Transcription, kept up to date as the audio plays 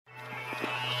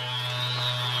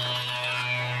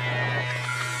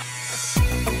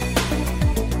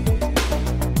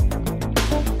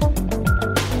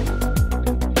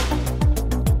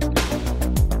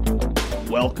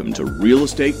Welcome to Real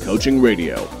Estate Coaching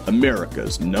Radio,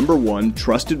 America's #1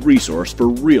 trusted resource for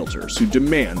realtors who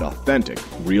demand authentic,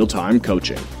 real-time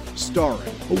coaching.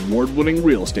 Starring award-winning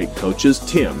real estate coaches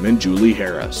Tim and Julie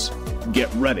Harris.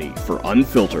 Get ready for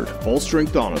unfiltered,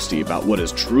 full-strength honesty about what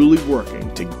is truly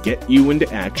working to get you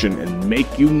into action and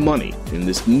make you money in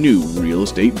this new real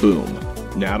estate boom.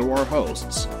 Now to our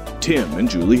hosts, Tim and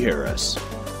Julie Harris.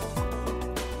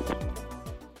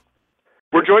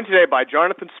 We're joined today by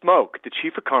Jonathan Smoke, the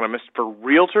chief economist for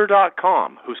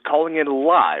Realtor.com, who's calling in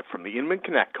live from the Inman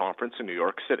Connect conference in New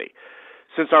York City.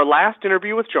 Since our last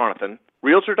interview with Jonathan,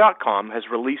 Realtor.com has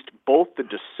released both the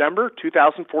December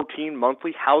 2014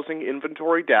 monthly housing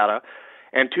inventory data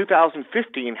and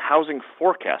 2015 housing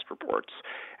forecast reports,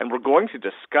 and we're going to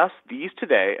discuss these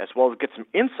today as well as get some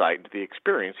insight into the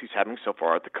experience he's having so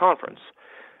far at the conference.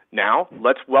 Now,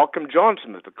 let's welcome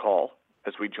Jonathan to the call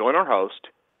as we join our host,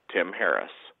 Tim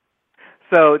Harris.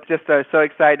 So just so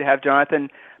excited to have Jonathan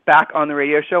back on the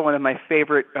radio show, one of my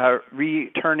favorite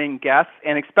returning guests,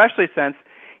 and especially since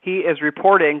he is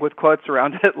reporting, with quotes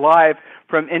around it, live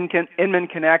from Inman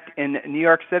Connect in New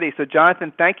York City. So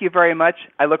Jonathan, thank you very much.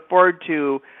 I look forward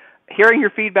to hearing your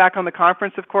feedback on the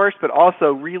conference, of course, but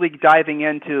also really diving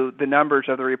into the numbers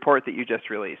of the report that you just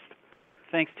released.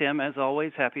 Thanks, Tim. As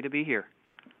always, happy to be here.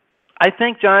 I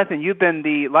think, Jonathan, you've been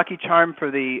the lucky charm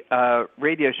for the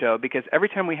radio show, because every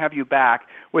time we have you back,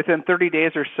 within 30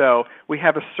 days or so, we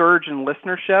have a surge in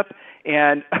listenership.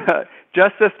 And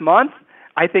just this month,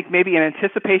 I think maybe in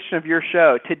anticipation of your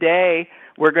show, today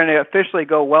we're going to officially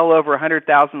go well over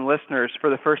 100,000 listeners for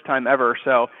the first time ever.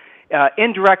 So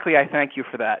indirectly, I thank you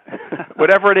for that,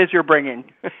 whatever it is you're bringing.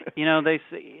 You know,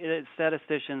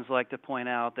 statisticians like to point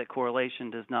out that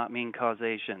correlation does not mean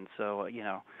causation. So,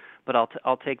 but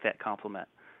I'll take that compliment.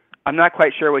 I'm not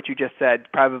quite sure what you just said.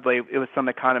 Probably it was some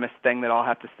economist thing that I'll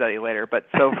have to study later. But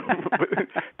so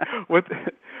with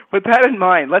that in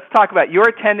mind, let's talk about you're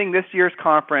attending this year's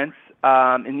conference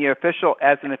as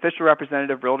an official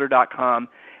representative of Realtor.com,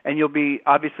 and you'll be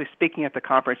obviously speaking at the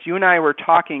conference. You and I were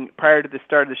talking prior to the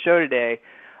start of the show today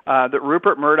that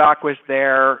Rupert Murdoch was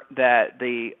there, that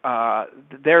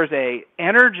there's a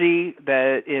energy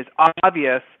that is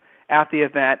obvious at the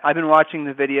event. I've been watching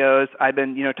the videos. I've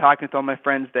been, talking with all my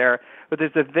friends there. But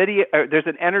there's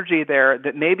an energy there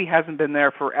that maybe hasn't been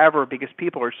there forever, because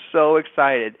people are so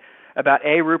excited about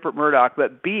A, Rupert Murdoch,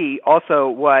 but B, also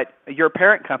what your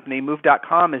parent company,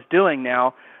 Move.com, is doing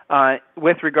now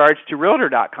with regards to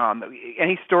Realtor.com.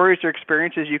 Any stories or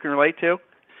experiences you can relate to?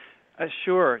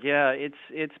 Sure. Yeah,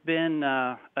 it's been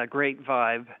a great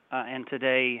vibe, and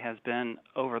today has been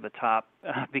over the top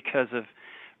because of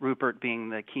Rupert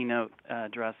being the keynote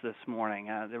address this morning.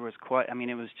 There was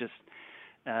it was just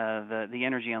the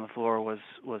energy on the floor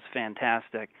was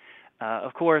fantastic.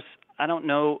 Of course, I don't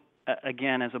know,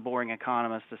 again, as a boring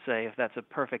economist, to say if that's a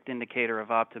perfect indicator of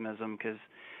optimism, because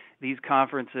these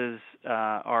conferences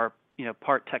are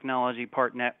part technology,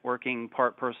 part networking,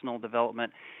 part personal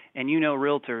development. And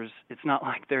realtors, it's not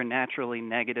like they're naturally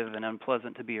negative and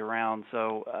unpleasant to be around.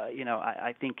 So,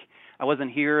 I think I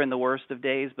wasn't here in the worst of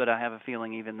days, but I have a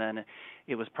feeling even then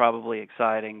it was probably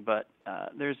exciting. But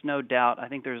there's no doubt.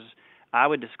 I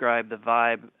would describe the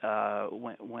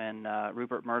vibe when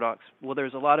Rupert Murdoch's,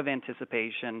 there's a lot of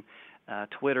anticipation.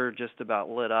 Twitter just about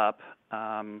lit up.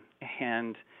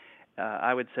 And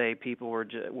I would say people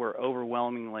were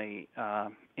overwhelmingly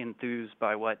enthused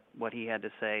by what he had to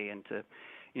say, and to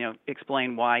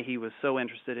explain why he was so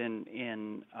interested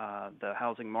in the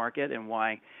housing market, and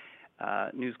why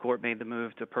News Corp made the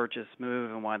move to purchase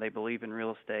Move, and why they believe in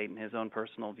real estate, and his own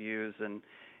personal views, and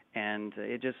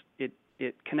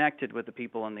it connected with the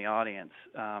people in the audience.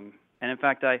 And in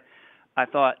fact, I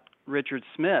thought Richard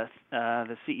Smith,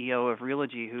 the CEO of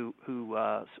Realogy, who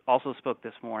also spoke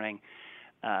this morning,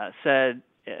 said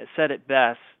it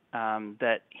best,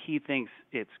 that he thinks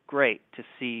it's great to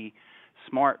see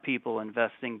smart people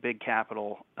investing big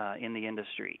capital in the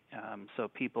industry. So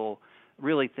people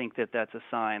really think that that's a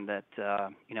sign that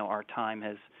our time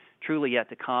has truly yet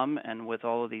to come, and with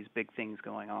all of these big things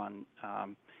going on,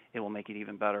 it will make it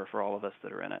even better for all of us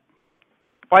that are in it.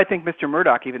 Well, I think Mr.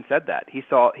 Murdoch even said that. He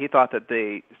thought that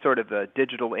the sort of the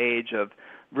digital age of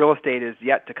real estate is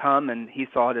yet to come, and he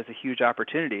saw it as a huge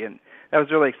opportunity, and that was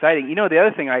really exciting. The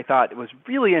other thing I thought was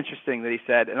really interesting that he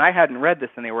said, and I hadn't read this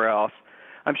anywhere else,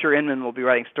 I'm sure Inman will be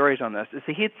writing stories on this, is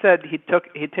that he'd said he'd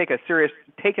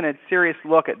taken a serious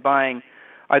look at buying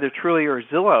either Trulia or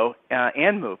Zillow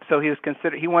and Move. So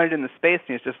he wanted in the space, and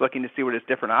he was just looking to see what his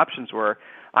different options were.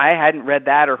 I hadn't read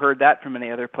that or heard that from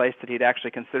any other place that he'd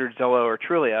actually considered Zillow or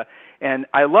Trulia. And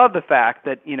I love the fact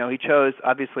that he chose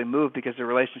obviously Move because of the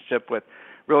relationship with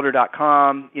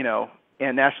Realtor.com,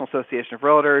 and National Association of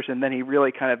Realtors, and then he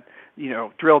really kind of,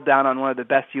 drilled down on one of the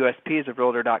best USPs of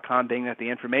Realtor.com, being that the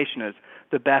information is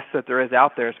the best that there is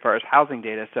out there as far as housing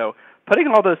data. So putting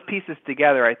all those pieces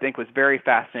together, I think, was very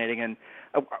fascinating. And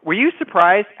were you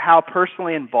surprised how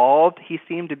personally involved he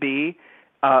seemed to be?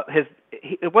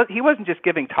 He wasn't just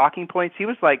giving talking points. He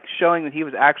was like showing that he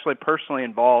was actually personally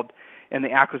involved in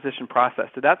the acquisition process.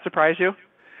 Did that surprise you?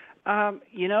 Not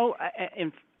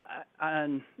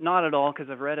at all, because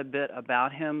I've read a bit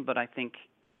about him, but I think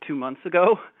 2 months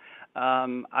ago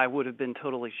I would have been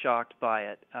totally shocked by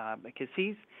it, because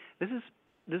this is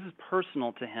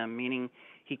personal to him, meaning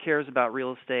he cares about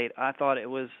real estate. I thought it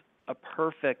was a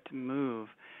perfect move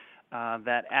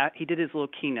he did his little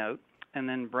keynote, and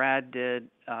then Brad did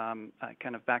a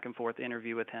kind of back and forth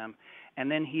interview with him, and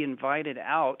then he invited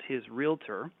out his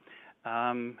realtor,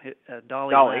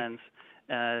 Dolly Lenz,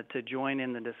 to join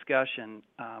in the discussion.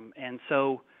 And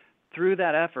so through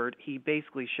that effort, he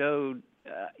basically showed,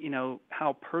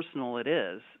 how personal it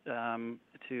is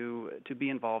to be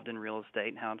involved in real estate,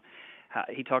 and how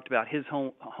he talked about his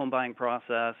home buying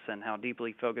process and how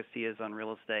deeply focused he is on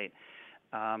real estate.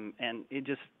 And it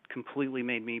just completely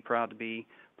made me proud to be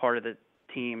part of the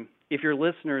team. If your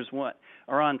listeners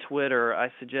are on Twitter,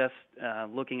 I suggest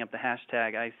looking up the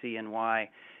hashtag ICNY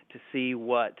to see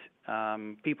what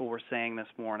people were saying this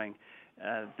morning.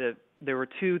 There were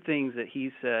two things that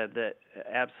he said that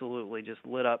absolutely just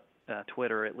lit up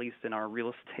Twitter, at least in our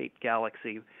real estate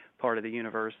galaxy part of the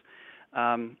universe.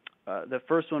 The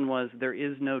first one was, there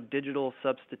is no digital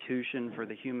substitution for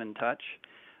the human touch.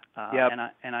 Yep.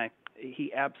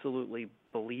 He absolutely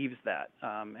believes that,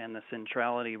 and the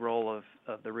centrality role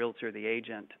of the realtor, the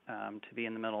agent, to be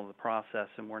in the middle of the process,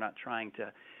 and we're not trying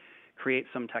to create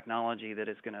some technology that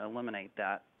is going to eliminate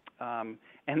that.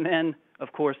 And then,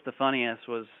 of course, the funniest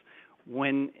was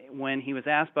when he was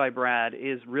asked by Brad,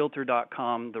 is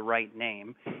Realtor.com the right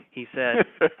name? He said,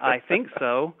 I think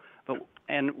so,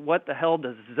 and what the hell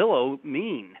does Zillow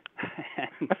mean?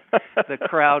 And the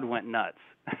crowd went nuts.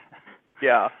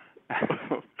 Yeah.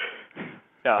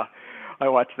 Yeah, I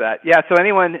watched that. Yeah, so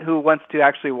anyone who wants to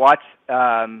actually watch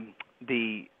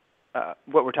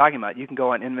what we're talking about, you can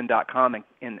go on Inman.com,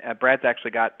 and Brad's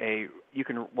actually got you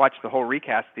can watch the whole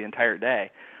recast the entire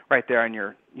day right there on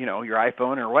your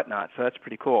iPhone or whatnot. So that's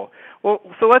pretty cool. Well,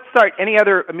 so let's start.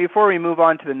 Before we move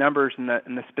on to the numbers and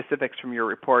the specifics from your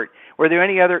report, were there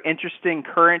any other interesting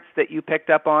currents that you picked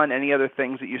up on? Any other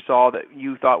things that you saw that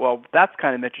you thought, well, that's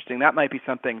kind of interesting. That might be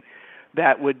something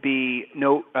that would be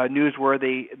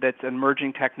newsworthy, that's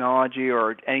emerging technology,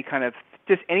 or any kind of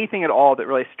just anything at all that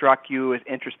really struck you as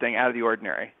interesting, out of the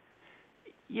ordinary?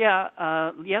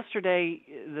 Yeah, yesterday,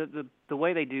 the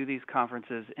way they do these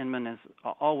conferences, Inman is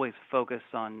always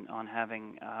focused on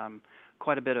having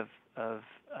quite a bit of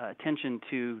attention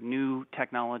to new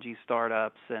technology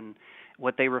startups and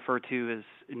what they refer to as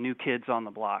new kids on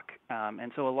the block.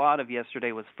 And so a lot of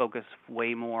yesterday was focused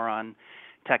way more on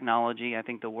technology. I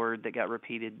think the word that got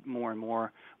repeated more and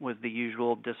more was the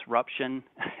usual disruption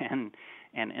and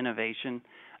innovation.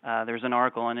 There's an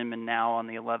article on Inman now on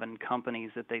the 11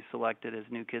 companies that they selected as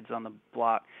new kids on the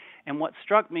block. And what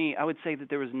struck me, I would say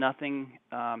that there was nothing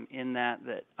in that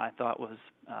I thought was,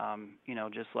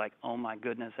 just like, oh my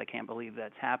goodness, I can't believe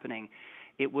that's happening.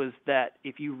 It was that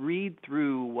if you read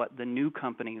through what the new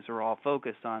companies are all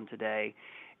focused on today,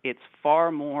 it's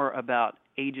far more about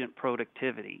agent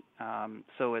productivity.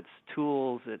 So it's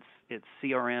tools, it's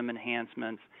CRM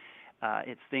enhancements,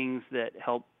 it's things that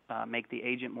help make the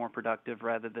agent more productive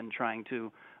rather than trying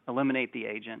to eliminate the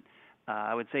agent.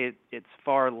 I would say it's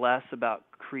far less about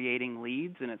creating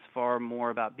leads, and it's far more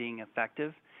about being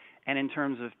effective. And in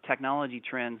terms of technology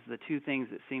trends, the two things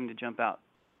that seemed to jump out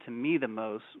to me the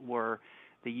most were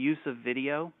the use of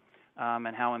video,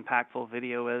 and how impactful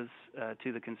video is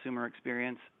to the consumer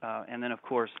experience, and then, of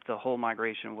course, the whole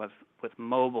migration with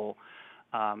mobile.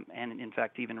 And in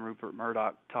fact, even Rupert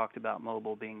Murdoch talked about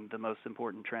mobile being the most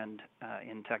important trend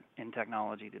in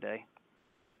technology today.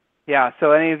 Yeah,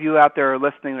 so any of you out there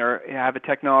listening or have a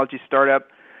technology startup,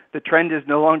 the trend is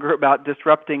no longer about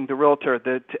disrupting the realtor.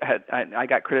 I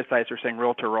got criticized for saying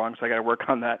realtor wrong, so I got to work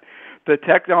on that. The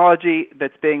technology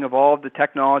that's being evolved, the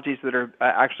technologies that are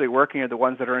actually working, are the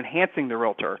ones that are enhancing the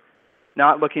realtor,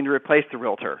 not looking to replace the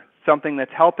realtor. Something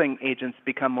that's helping agents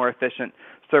become more efficient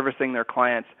servicing their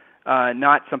clients,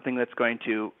 not something that's going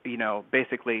to,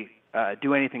 basically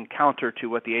do anything counter to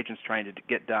what the agent's trying to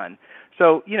get done.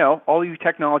 So, all you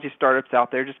technology startups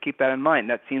out there, just keep that in mind.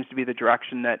 That seems to be the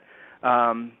direction that,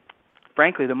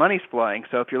 frankly, the money's flowing.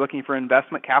 So if you're looking for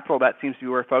investment capital, that seems to be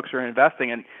where folks are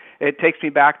investing. And it takes me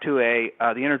back to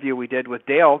the interview we did with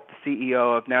Dale, the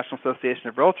CEO of National Association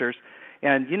of Realtors.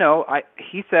 And,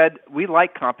 he said, we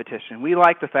like competition. We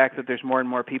like the fact that there's more and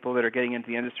more people that are getting into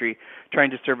the industry trying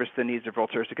to service the needs of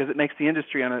realtors because it makes the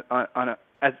industry as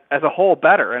a whole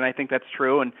better. And I think that's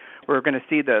true. And we're going to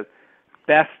see the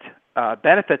best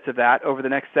benefits of that over the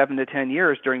next 7 to 10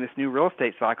 years during this new real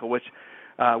estate cycle, which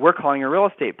we're calling a real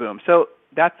estate boom. So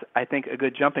that's, I think, a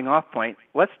good jumping off point.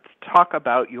 Let's talk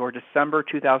about your December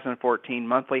 2014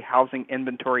 monthly housing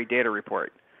inventory data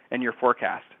report and your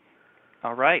forecast.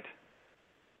 All right.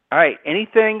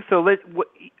 Anything? So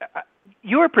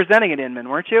you were presenting at Inman,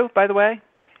 weren't you, by the way,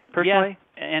 personally?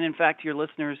 Yeah, and in fact, your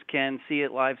listeners can see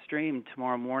it live streamed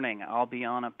tomorrow morning. I'll be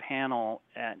on a panel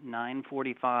at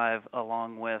 9:45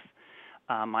 along with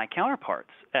my counterparts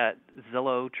at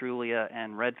Zillow, Trulia,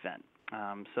 and Redfin.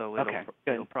 So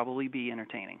it'll probably be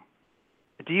entertaining.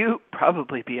 Do you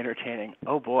probably be entertaining?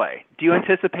 Oh, boy. Do you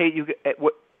anticipate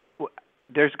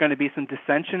there's going to be some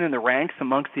dissension in the ranks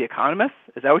amongst the economists?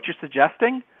 Is that what you're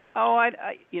suggesting? Oh,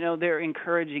 they're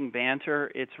encouraging banter.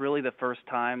 It's really the first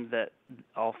time that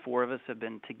all four of us have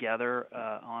been together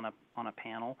on a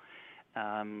panel.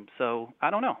 So I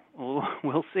don't know.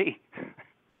 We'll see.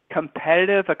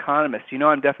 Competitive economists.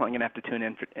 I'm definitely going to have to tune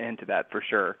into that for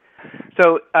sure.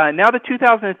 So now the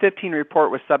 2015 report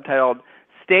was subtitled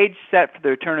 "Stage Set for the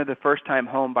Return of the First-Time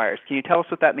Home Buyers." Can you tell us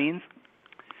what that means?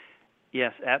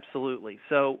 Yes, absolutely.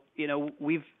 So,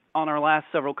 we've on our last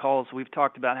several calls, we've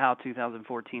talked about how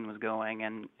 2014 was going,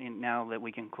 and now that we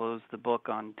can close the book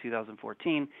on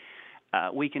 2014,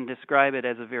 we can describe it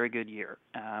as a very good year.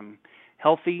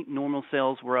 Healthy, normal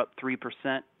sales were up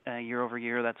 3% year over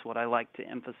year. That's what I like to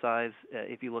emphasize.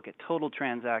 If you look at total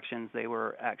transactions, they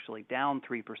were actually down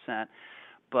 3%,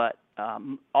 but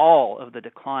all of the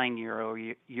decline year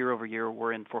over year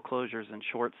were in foreclosures and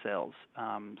short sales.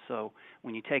 So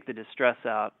when you take the distress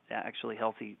out, actually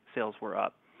healthy sales were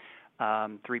up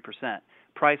 3%.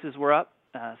 Prices were up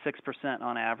 6%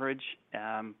 on average,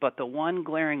 but the one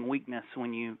glaring weakness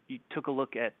when you took a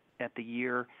look at the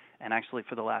year, and actually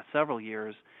for the last several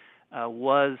years,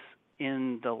 was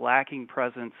in the lacking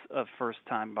presence of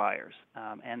first-time buyers.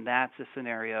 And that's a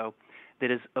scenario that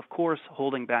is, of course,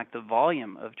 holding back the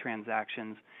volume of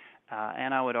transactions,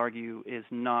 and I would argue is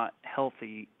not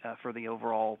healthy for the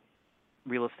overall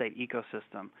real estate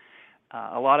ecosystem.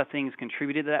 A lot of things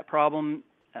contributed to that problem: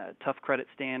 tough credit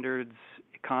standards,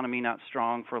 economy not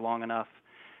strong for long enough,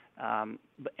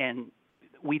 and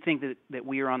we think that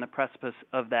we are on the precipice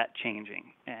of that changing.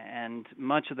 And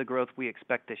much of the growth we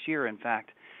expect this year, in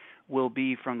fact, will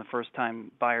be from the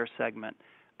first-time buyer segment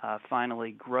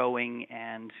finally growing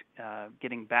and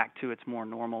getting back to its more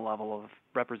normal level of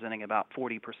representing about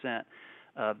 40%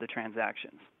 of the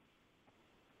transactions.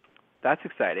 That's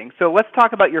exciting. So let's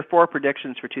talk about your 4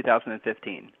 predictions for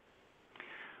 2015.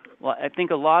 Well, I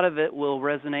think a lot of it will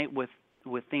resonate with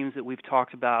themes that we've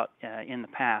talked about in the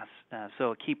past.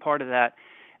 So a key part of that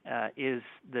is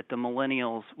that the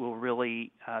millennials will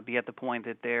really be at the point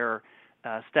that they're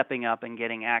stepping up and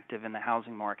getting active in the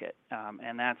housing market,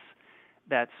 and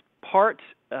that's part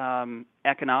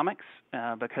economics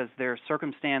because their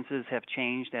circumstances have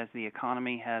changed as the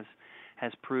economy has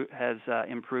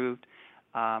improved.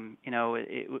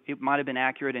 It might have been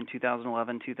accurate in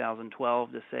 2011,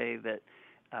 2012 to say that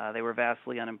they were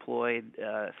vastly unemployed,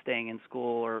 staying in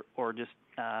school or just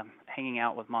hanging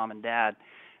out with mom and dad.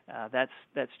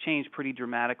 That's changed pretty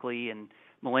dramatically, and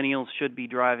millennials should be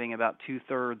driving about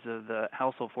 2/3 of the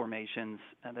household formations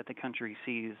that the country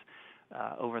sees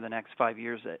over the next 5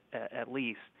 years at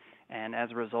least. And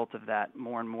as a result of that,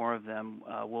 more and more of them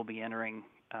will be entering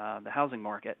the housing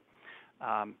market.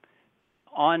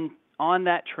 On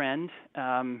that trend,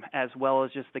 as well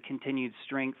as just the continued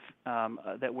strength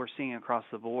that we're seeing across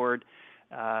the board,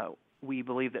 we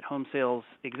believe that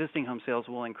existing home sales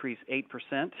will increase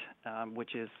 8%,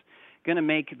 which is going to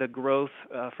make the growth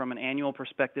from an annual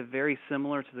perspective very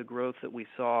similar to the growth that we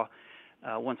saw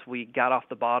once we got off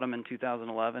the bottom in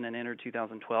 2011 and entered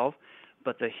 2012.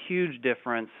 But the huge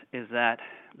difference is that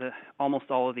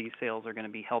almost all of these sales are going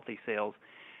to be healthy sales,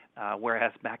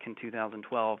 whereas back in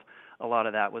 2012, a lot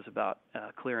of that was about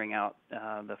clearing out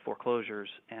the foreclosures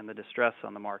and the distress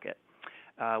on the market.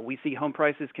 We see home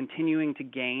prices continuing to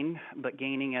gain, but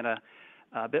gaining at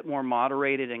a bit more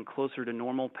moderated and closer to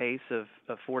normal pace of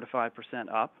 4 to 5%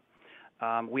 up.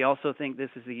 We also think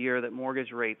this is the year that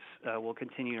mortgage rates will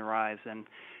continue to rise, and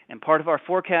part of our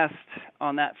forecast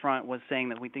on that front was saying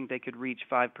that we think they could reach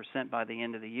 5% by the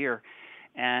end of the year.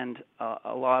 And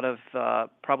a lot of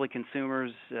probably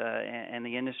consumers and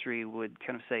the industry would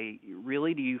kind of say,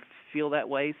 really, do you feel that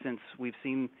way, since we've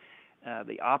seen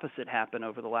the opposite happen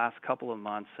over the last couple of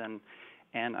months?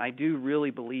 And I do really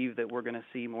believe that we're going to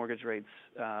see mortgage rates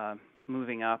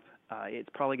moving up. It's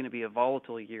probably going to be a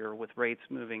volatile year with rates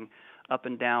moving up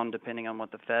and down depending on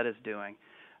what the Fed is doing.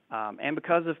 And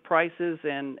because of prices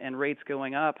and rates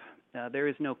going up, there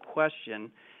is no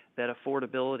question that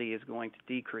affordability is going to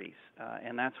decrease.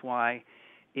 And that's why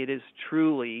it is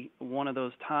truly one of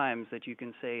those times that you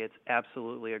can say it's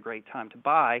absolutely a great time to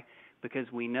buy,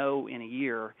 because we know in a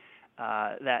year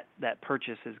that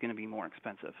purchase is going to be more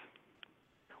expensive.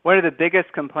 One of the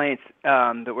biggest complaints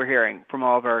that we're hearing from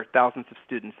all of our thousands of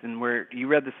students, and you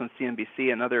read this on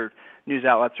CNBC and other news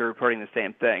outlets are reporting the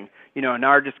same thing.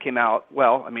 NAR just came out,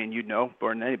 more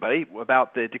than anybody,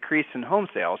 about the decrease in home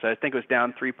sales. I think it was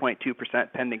down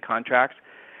 3.2% pending contracts.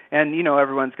 And,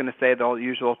 everyone's going to say the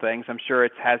usual things. I'm sure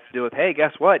it has to do with, hey,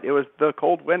 guess what? It was the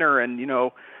cold winter, and,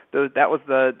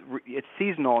 it's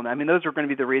seasonal. And I mean, those are going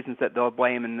to be the reasons that they'll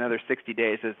blame in another 60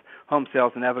 days as home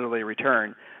sales inevitably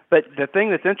return. But the thing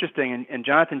that's interesting, and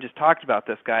Jonathan just talked about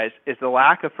this, guys, is the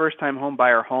lack of first-time home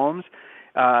buyer homes.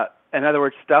 In other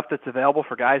words, stuff that's available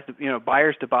for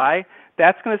buyers to buy.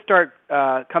 That's going to start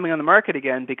coming on the market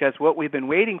again, because what we've been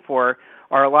waiting for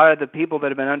are a lot of the people that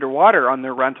have been underwater on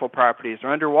their rental properties,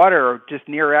 or underwater, or just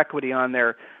near equity on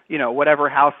their, whatever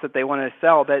house that they want to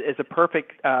sell that is a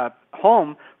perfect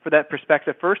home for that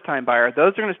prospective first-time buyer.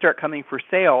 Those are going to start coming for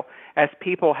sale as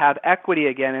people have equity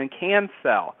again and can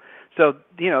sell. So,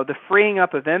 the freeing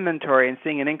up of inventory and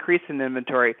seeing an increase in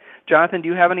inventory. Jonathan, do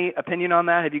you have any opinion on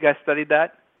that? Have you guys studied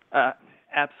that?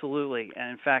 Absolutely.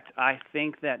 And in fact, I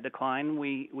think that decline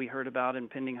we heard about in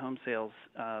pending home sales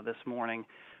this morning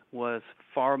was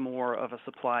far more of a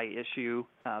supply issue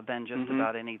than just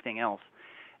about anything else.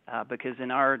 Because in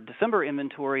our December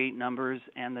inventory numbers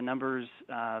and the numbers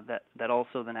that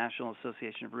also the National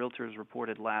Association of Realtors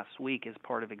reported last week as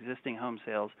part of existing home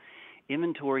sales,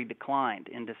 inventory declined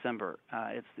in December.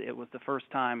 It was the first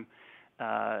time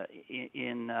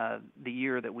in the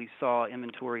year that we saw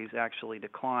inventories actually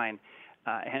decline.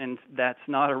 And that's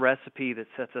not a recipe that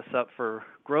sets us up for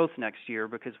growth next year,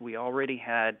 because we already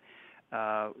had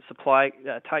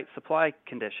tight supply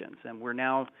conditions, and we're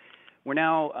now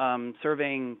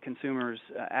surveying consumers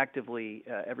actively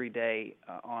every day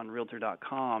on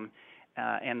Realtor.com,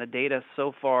 and the data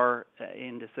so far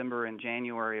in December and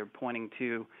January are pointing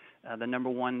to the number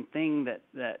one thing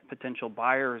that potential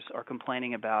buyers are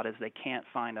complaining about is they can't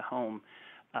find a home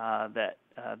that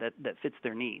fits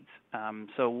their needs.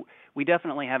 So we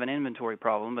definitely have an inventory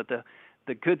problem, but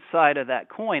the good side of that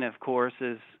coin, of course,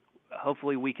 is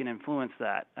hopefully we can influence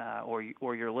that, or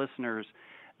your listeners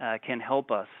can help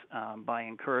us by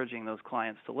encouraging those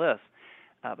clients to list.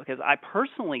 Because I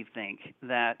personally think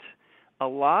that a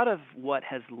lot of what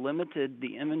has limited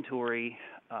the inventory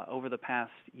over the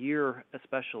past year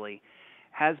especially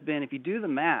has been, if you do the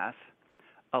math,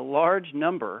 a large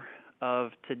number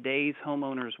of today's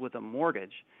homeowners with a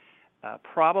mortgage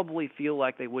probably feel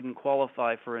like they wouldn't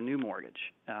qualify for a new mortgage.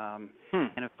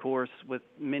 And of course, with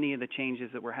many of the changes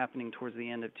that were happening towards the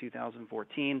end of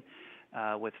 2014,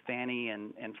 with Fannie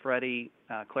and Freddie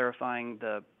clarifying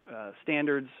the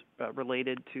standards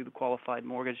related to the qualified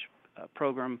mortgage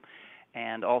program,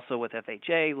 and also with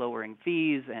FHA lowering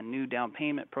fees and new down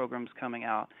payment programs coming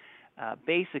out,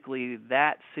 basically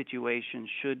that situation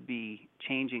should be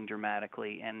changing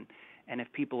dramatically. And if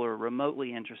people are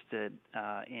remotely interested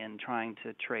in trying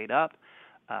to trade up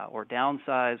or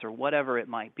downsize or whatever it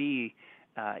might be,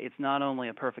 it's not only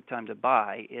a perfect time to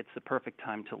buy, it's the perfect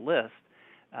time to list,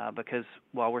 because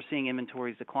while we're seeing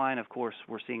inventories decline, of course,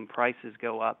 we're seeing prices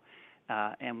go up,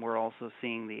 and we're also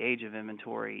seeing the age of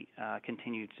inventory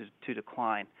continue to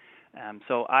decline.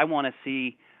 So I want to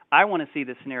see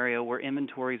the scenario where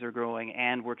inventories are growing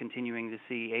and we're continuing to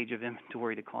see age of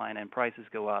inventory decline and prices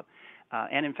go up.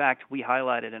 And in fact, we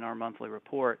highlighted in our monthly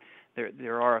report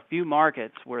there are a few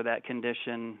markets where that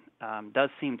condition does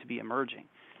seem to be emerging.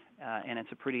 And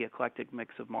it's a pretty eclectic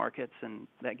mix of markets, and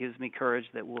that gives me courage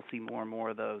that we'll see more and more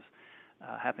of those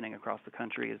happening across the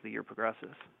country as the year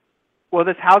progresses. Well,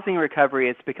 this housing recovery,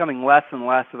 it's becoming less and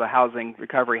less of a housing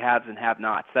recovery haves and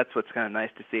have-nots. That's what's kind of nice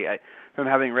to see. From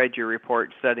having read your report,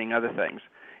 studying other things,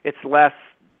 it's less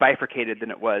bifurcated than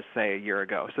it was, say, a year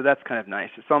ago. So that's kind of nice.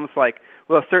 It's almost like,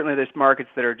 well, certainly there's markets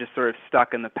that are just sort of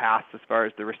stuck in the past as far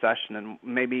as the recession and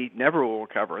maybe never will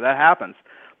recover. That happens.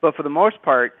 But for the most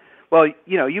part, well,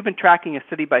 you've been tracking a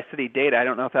city-by-city data. I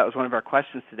don't know if that was one of our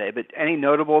questions today, but any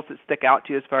notables that stick out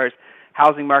to you as far as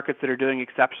housing markets that are doing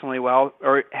exceptionally well,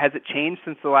 or has it changed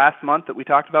since the last month that we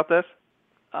talked about this?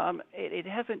 It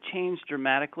hasn't changed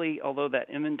dramatically, although that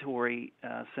inventory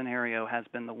scenario has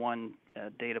been the one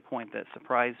data point that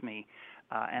surprised me,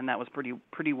 and that was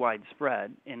pretty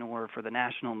widespread in order for the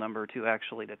national number to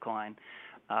actually decline.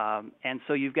 And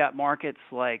so you've got markets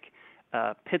like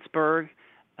Pittsburgh,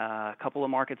 a couple of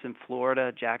markets in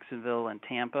Florida, Jacksonville and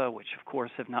Tampa, which of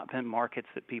course have not been markets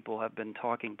that people have been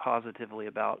talking positively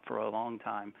about for a long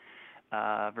time.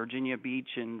 Virginia Beach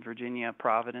and Virginia,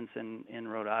 Providence in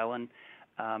Rhode Island.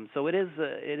 So it is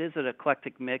an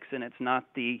eclectic mix, and it's not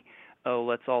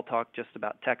let's all talk just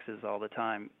about Texas all the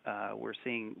time. We're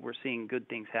seeing good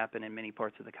things happen in many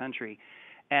parts of the country,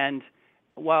 and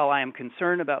while I am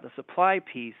concerned about the supply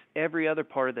piece, every other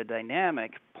part of the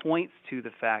dynamic points to the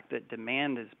fact that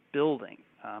demand is building.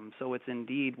 So it's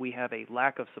indeed we have a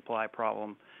lack of supply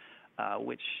problem,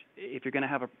 which if you're going to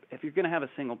have a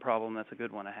single problem, that's a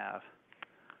good one to have.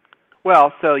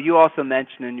 Well, so you also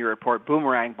mentioned in your report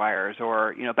boomerang buyers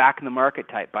or back in the market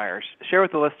type buyers. Share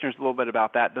with the listeners a little bit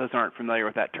about that. Those aren't familiar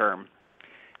with that term.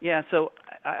 Yeah, so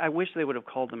I wish they would have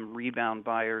called them rebound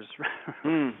buyers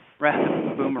rather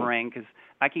than boomerang, because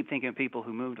I keep thinking of people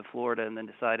who move to Florida and then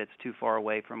decide it's too far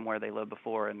away from where they lived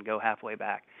before and go halfway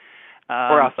back.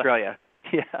 Or Australia.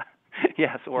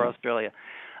 Yes, or Australia.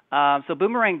 So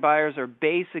boomerang buyers are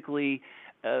basically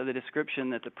the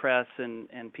description that the press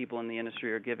and people in the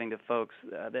industry are giving to folks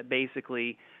that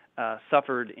basically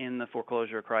suffered in the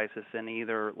foreclosure crisis and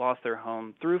either lost their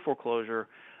home through foreclosure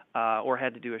or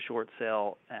had to do a short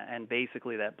sale, and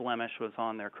basically that blemish was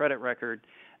on their credit record,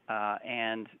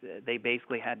 and they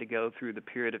basically had to go through the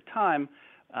period of time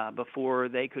before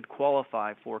they could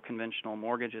qualify for conventional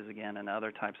mortgages again and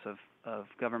other types of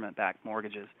government-backed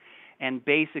mortgages. And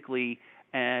basically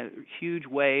a huge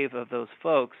wave of those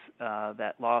folks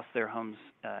that lost their homes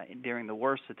during the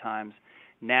worst of times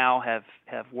now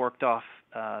have worked off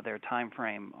their time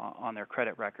frame on their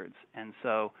credit records. And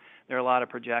so there are a lot of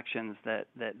projections that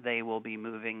they will be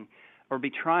moving or be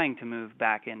trying to move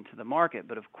back into the market.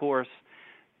 But of course,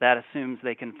 that assumes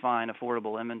they can find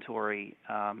affordable inventory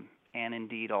and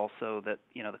indeed also that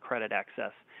the credit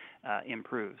access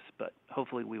improves. But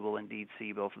hopefully we will indeed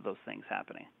see both of those things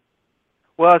happening.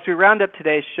 Well, as we round up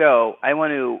today's show, I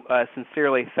want to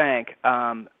sincerely thank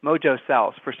Mojo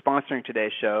Sells for sponsoring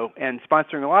today's show and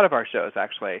sponsoring a lot of our shows,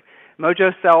 actually.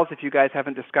 Mojo Sells, if you guys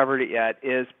haven't discovered it yet,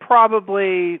 is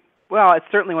probably, it's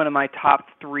certainly one of my top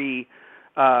 3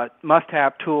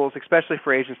 must-have tools, especially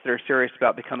for agents that are serious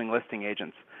about becoming listing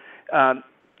agents.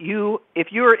 If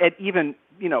you're even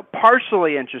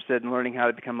partially interested in learning how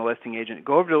to become a listing agent,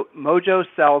 go over to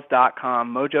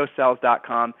mojosells.com,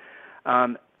 mojosells.com.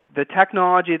 The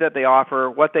technology that they offer,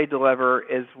 what they deliver,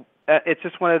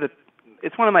 it's one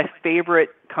of my favorite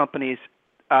companies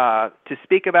to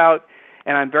speak about,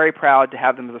 and I'm very proud to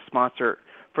have them as a sponsor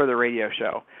for the radio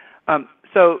show.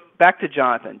 So back to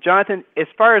Jonathan. Jonathan, as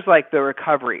far as the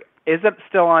recovery, is it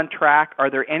still on track? Are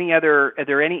there any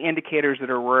indicators that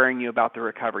are worrying you about the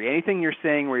recovery? Anything you're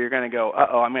seeing where you're going to go,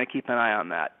 I'm going to keep an eye on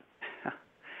that?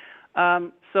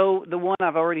 So the one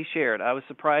I've already shared, I was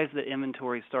surprised that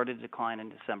inventory started to decline in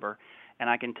December, and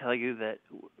I can tell you that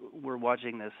we're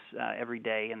watching this every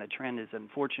day, and the trend is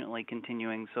unfortunately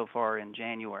continuing so far in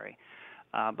January.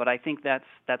 But I think that's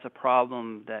a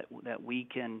problem that we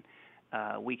can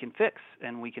fix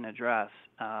and we can address.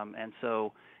 And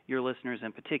so your listeners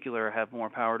in particular have more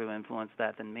power to influence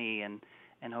that than me,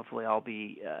 and hopefully I'll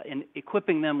be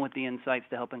equipping them with the insights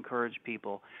to help encourage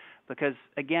people. Because,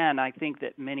 again, I think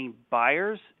that many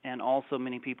buyers and also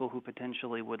many people who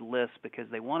potentially would list because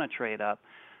they want to trade up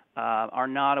are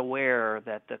not aware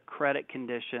that the credit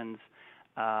conditions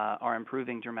are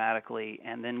improving dramatically,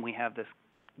 and then we have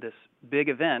this big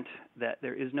event that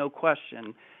there is no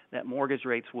question that mortgage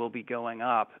rates will be going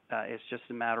up. It's just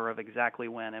a matter of exactly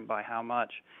when and by how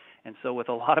much. And so with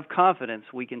a lot of confidence,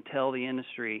 we can tell the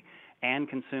industry and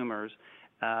consumers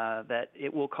that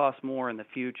it will cost more in the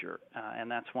future, and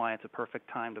that's why it's a perfect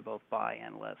time to both buy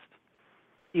and list.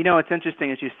 It's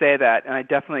interesting as you say that, and I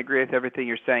definitely agree with everything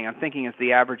you're saying. I'm thinking as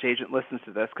the average agent listens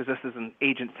to this, because this is an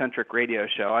agent-centric radio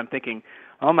show, I'm thinking,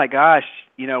 oh my gosh,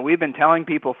 we've been telling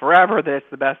people forever that it's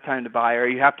the best time to buy, or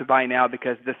you have to buy now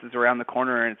because this is around the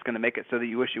corner and it's going to make it so that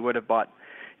you wish you would have bought.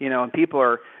 And people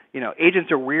are,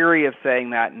 agents are weary of saying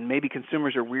that, and maybe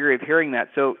consumers are weary of hearing that.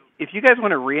 So if you guys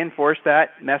want to reinforce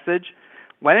that message,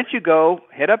 why don't you go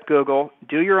hit up Google,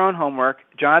 do your own homework.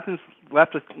 Jonathan's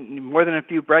left with more than a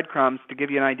few breadcrumbs to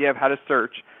give you an idea of how to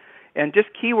search, and just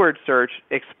keyword search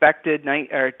expected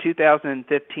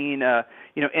 2015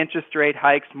 interest rate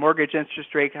hikes, mortgage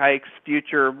interest rate hikes,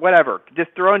 future, whatever.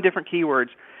 Just throw in different keywords.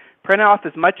 Print off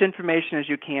as much information as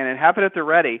you can and have it at the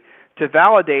ready to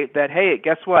validate that, hey,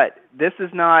 guess what? This is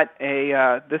not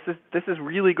this is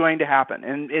really going to happen,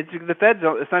 and the Fed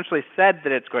essentially said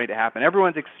that it's going to happen.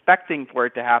 Everyone's expecting for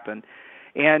it to happen,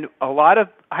 and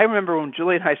I remember when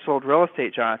Julie and I sold real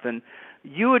estate, Jonathan,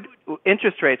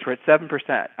 interest rates were at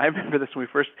 7%. I remember this when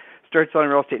we first started selling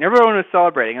real estate, and everyone was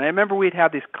celebrating. And I remember we'd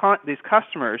have these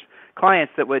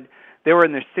clients that they were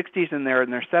in their 60s and they're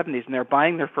in their 70s, and they're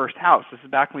buying their first house. This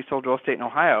is back when we sold real estate in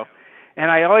Ohio. And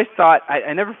I always thought,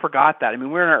 I never forgot that. I mean,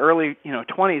 we were in our early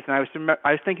 20s, and I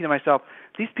was thinking to myself,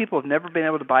 these people have never been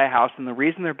able to buy a house, and the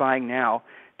reason they're buying now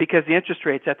because the interest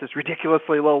rate's at this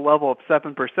ridiculously low level of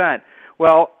 7%.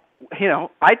 Well,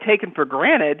 I'd taken for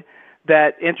granted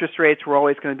that interest rates were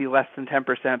always going to be less than 10%,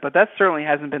 but that certainly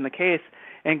hasn't been the case.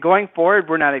 And going forward,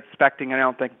 we're not expecting, I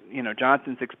don't think,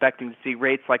 Johnson's expecting to see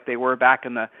rates like they were back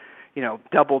in the,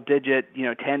 double-digit,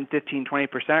 10, 15,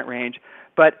 20% range.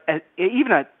 But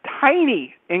even a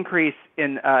tiny increase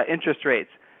in interest rates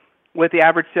with the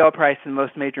average sale price in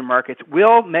most major markets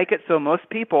will make it so most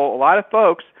people, a lot of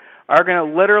folks, are going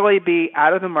to literally be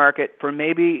out of the market for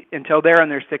maybe until they're in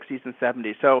their 60s and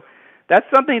 70s. So that's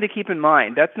something to keep in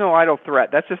mind. That's no idle threat.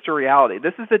 That's just a reality.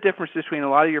 This is the difference between a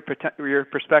lot of your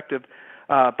prospective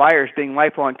buyers being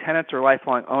lifelong tenants or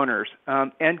lifelong owners.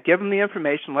 And give them the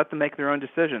information, let them make their own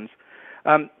decisions.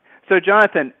 So,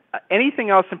 Jonathan,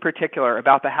 anything else in particular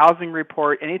about the housing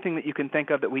report, anything that you can think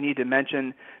of that we need to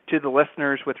mention to the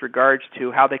listeners with regards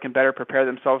to how they can better prepare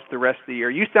themselves for the rest of the year?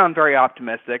 You sound very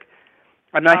optimistic.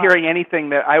 I'm not hearing anything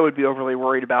that I would be overly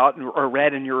worried about or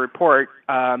read in your report.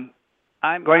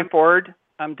 Going forward?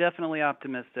 I'm definitely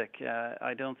optimistic.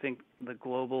 I don't think the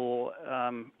global,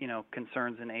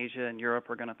 concerns in Asia and Europe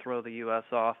are going to throw the U.S.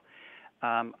 off.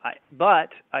 But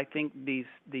I think these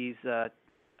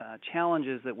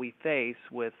challenges that we face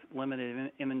with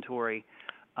limited inventory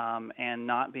and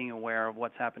not being aware of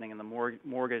what's happening in the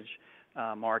mortgage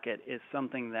market is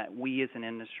something that we as an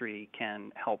industry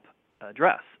can help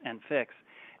address and fix.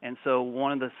 And so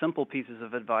one of the simple pieces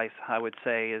of advice I would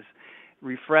say is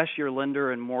refresh your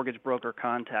lender and mortgage broker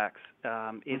contacts.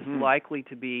 It's likely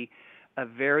to be a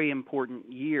very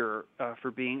important year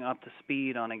for being up to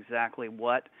speed on exactly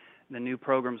what the new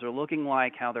programs are looking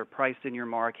like, how they're priced in your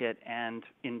market, and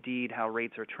indeed how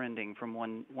rates are trending from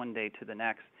one day to the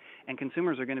next. And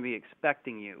consumers are going to be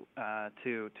expecting you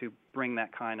to bring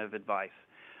that kind of advice.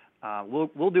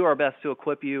 We'll do our best to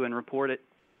equip you and report it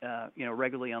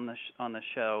regularly on the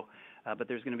show, but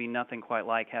there's going to be nothing quite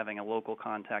like having a local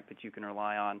contact that you can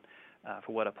rely on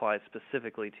for what applies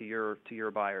specifically to your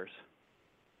buyers.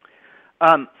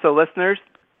 So listeners,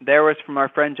 there was from our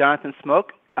friend Jonathan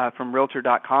Smoke from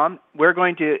Realtor.com. We're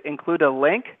going to include a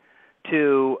link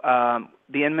to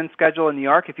the Inman schedule in New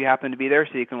York if you happen to be there,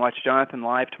 so you can watch Jonathan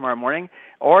live tomorrow morning,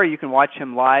 or you can watch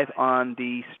him live on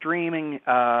the streaming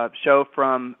show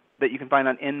that you can find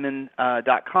on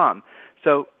Inman.com.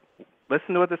 So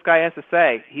listen to what this guy has to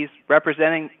say. He's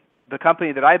representing the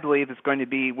company that I believe is going to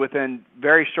be, within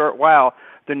very short while,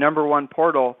 the number one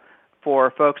portal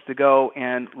for folks to go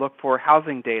and look for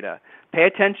housing data. Pay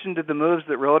attention to the moves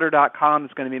that Realtor.com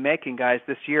is going to be making, guys,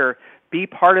 this year. Be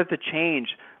part of the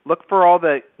change. Look for all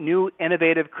the new,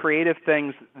 innovative, creative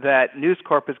things that News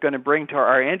Corp is going to bring to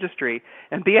our industry,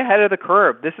 and be ahead of the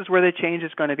curve. This is where the change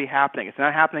is going to be happening. It's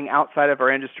not happening outside of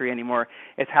our industry anymore.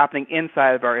 It's happening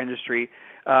inside of our industry.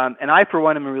 And I, for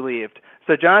one, am relieved.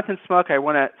 So, Jonathan Smoke, I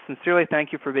want to sincerely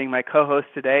thank you for being my co-host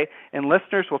today. And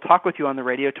listeners, we'll talk with you on the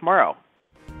radio tomorrow.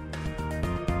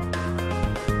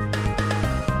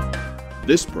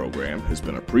 This program has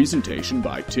been a presentation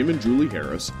by Tim and Julie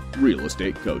Harris, Real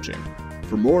Estate Coaching.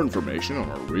 For more information on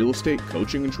our real estate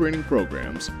coaching and training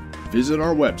programs, visit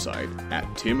our website at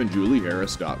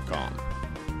timandjulieharris.com.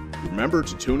 Remember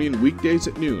to tune in weekdays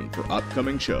at noon for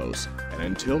upcoming shows, and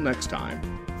until next time,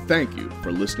 thank you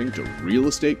for listening to Real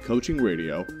Estate Coaching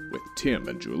Radio with Tim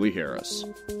and Julie Harris.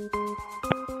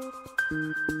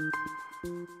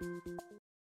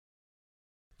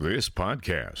 This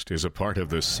podcast is a part of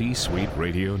the C-Suite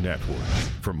Radio Network.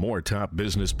 For more top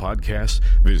business podcasts,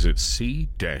 visit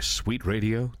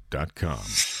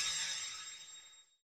c-suiteradio.com.